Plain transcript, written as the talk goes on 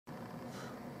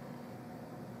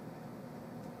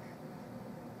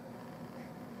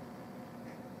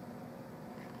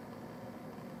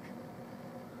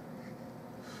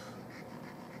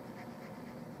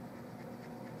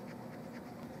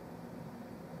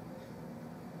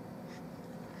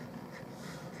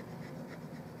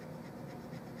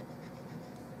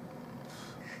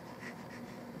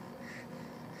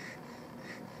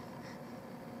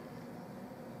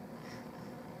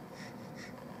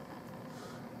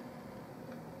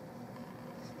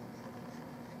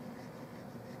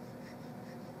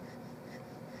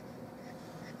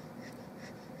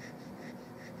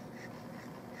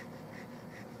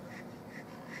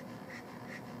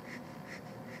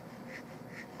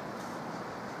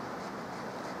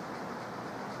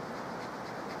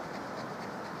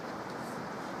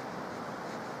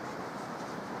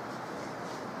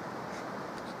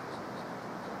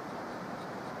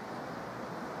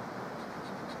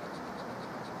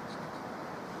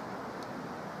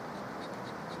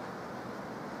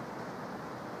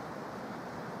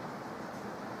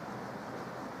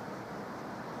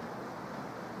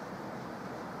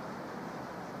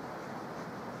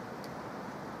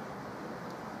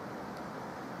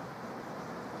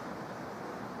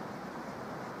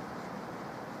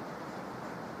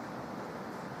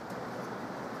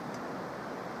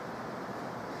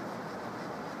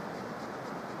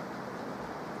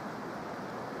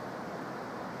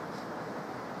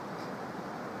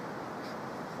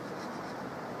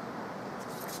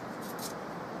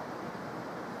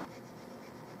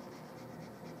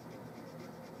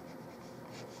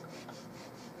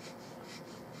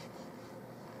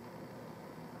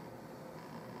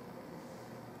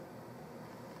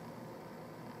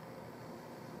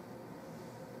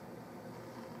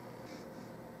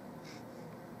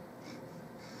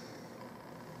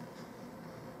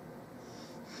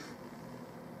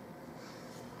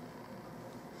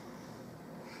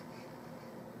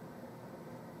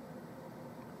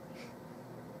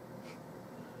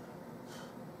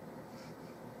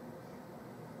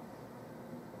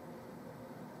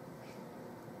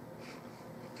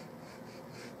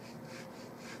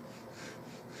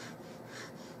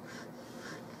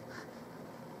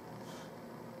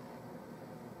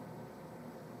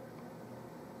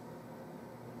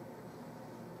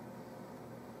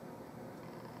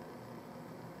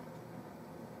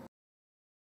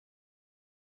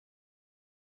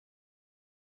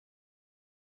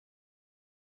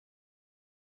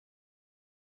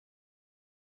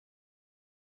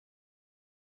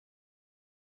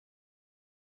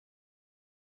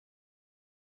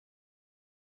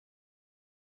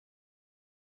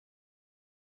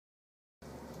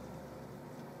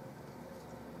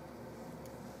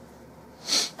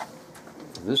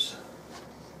This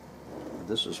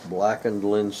is blackened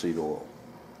linseed oil.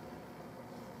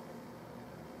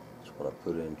 That's what I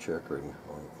put in checkering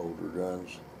on older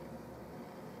guns.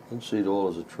 Linseed oil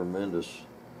is a tremendous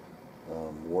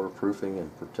waterproofing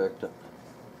and protectant,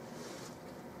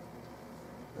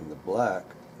 and the black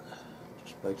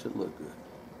just makes it look good.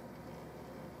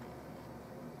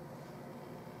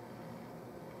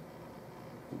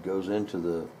 It goes into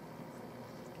the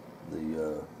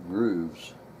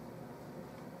grooves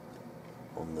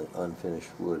on the unfinished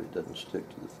wood. It doesn't stick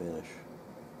to the finish.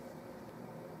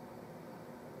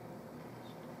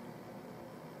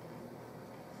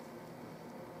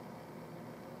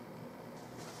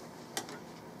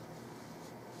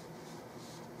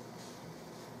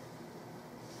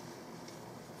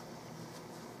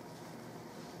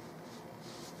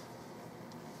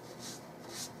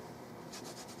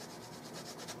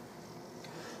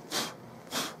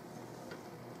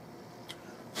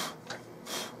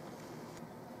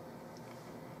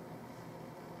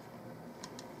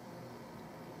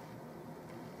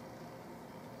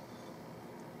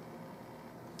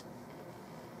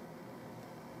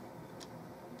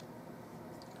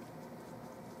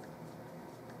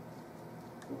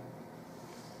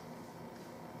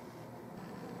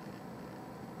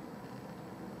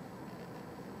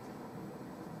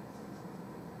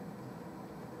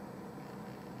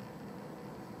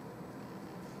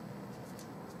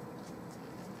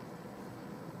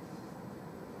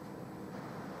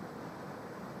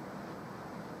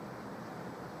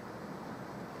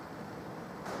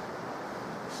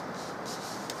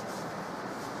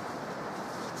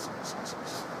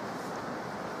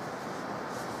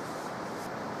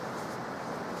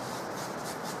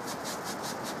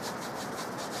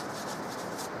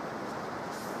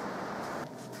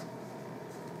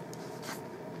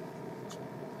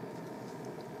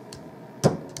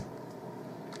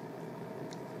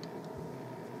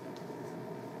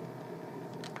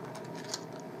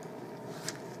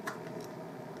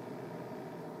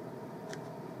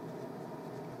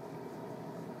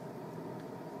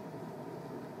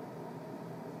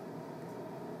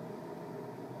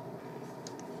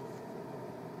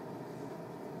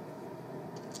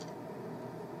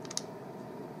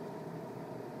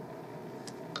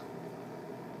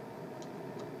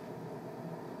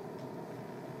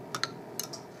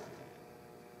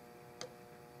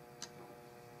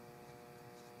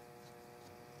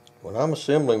 When I'm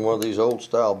assembling one of these old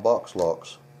style box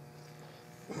locks,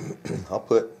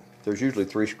 there's usually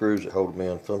 3 screws that hold them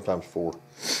in, sometimes 4.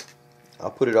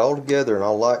 I'll put it all together and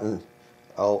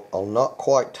I'll not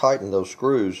quite tighten those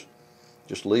screws,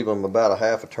 just leave them about a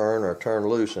half a turn or a turn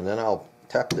loose, and then I'll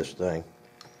tap this thing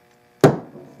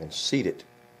and seat it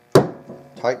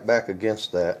tight back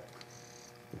against that,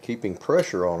 and keeping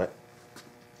pressure on it.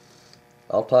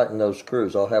 I'll tighten those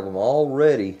screws. I'll have them all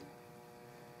ready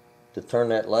to turn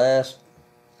that last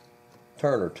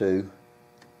turn or two,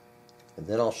 and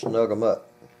then I'll snug them up.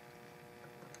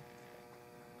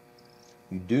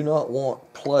 You do not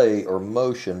want play or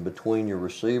motion between your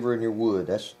receiver and your wood.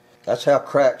 That's how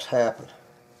cracks happen.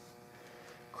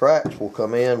 Cracks will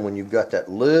come in when you've got that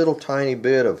little tiny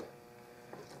bit of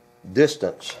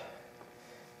distance,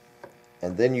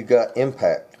 and then you got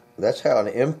impact. That's how an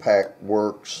impact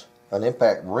works. An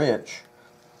impact wrench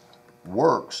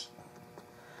works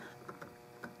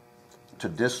to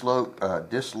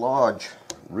dislodge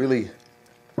really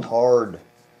hard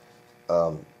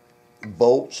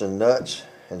bolts and nuts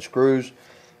and screws.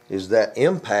 Is that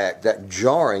impact, that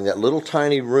jarring, that little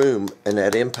tiny room, and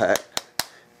that impact,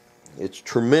 it's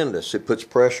tremendous. It puts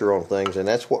pressure on things, and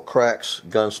that's what cracks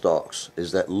gun stocks,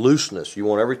 is that looseness. You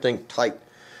want everything tight.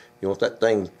 You want that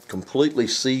thing completely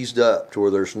seized up to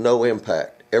where there's no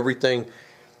impact. Everything,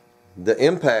 the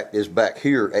impact is back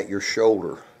here at your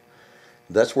shoulder.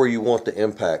 That's where you want the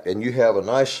impact. And you have a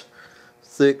nice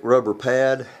thick rubber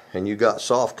pad, and you've got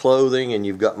soft clothing, and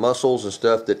you've got muscles and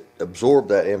stuff that absorb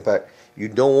that impact. You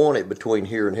don't want it between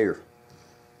here and here.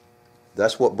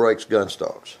 That's what breaks gun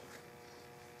stocks.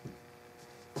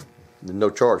 No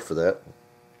charge for that.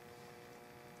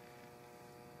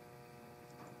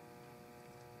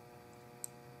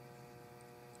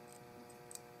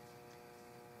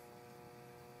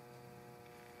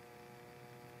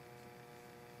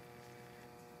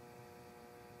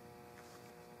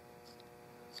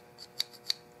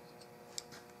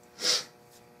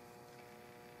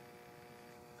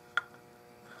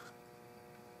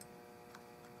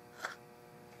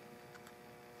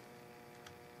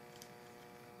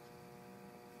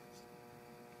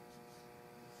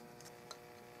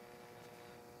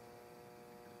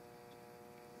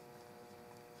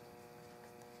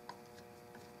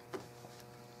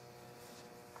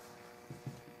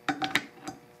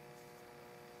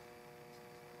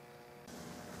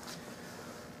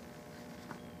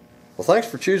 Well, thanks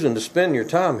for choosing to spend your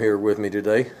time here with me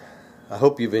today. I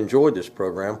hope you've enjoyed this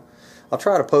program. I'll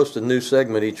try to post a new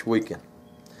segment each weekend.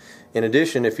 In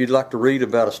addition, if you'd like to read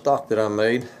about a stock that I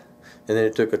made and then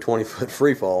it took a 20-foot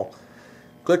free fall,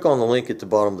 click on the link at the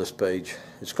bottom of this page.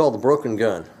 It's called The Broken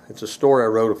Gun. It's a story I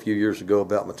wrote a few years ago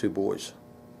about my two boys.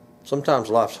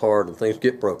 Sometimes life's hard and things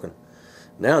get broken.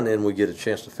 Now and then we get a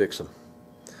chance to fix them.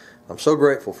 I'm so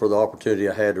grateful for the opportunity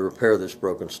I had to repair this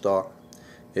broken stock.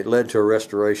 It led to a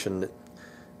restoration that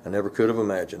I never could have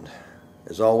imagined.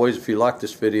 As always, if you like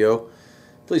this video,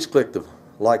 please click the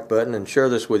like button and share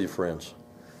this with your friends.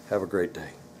 Have a great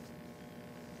day.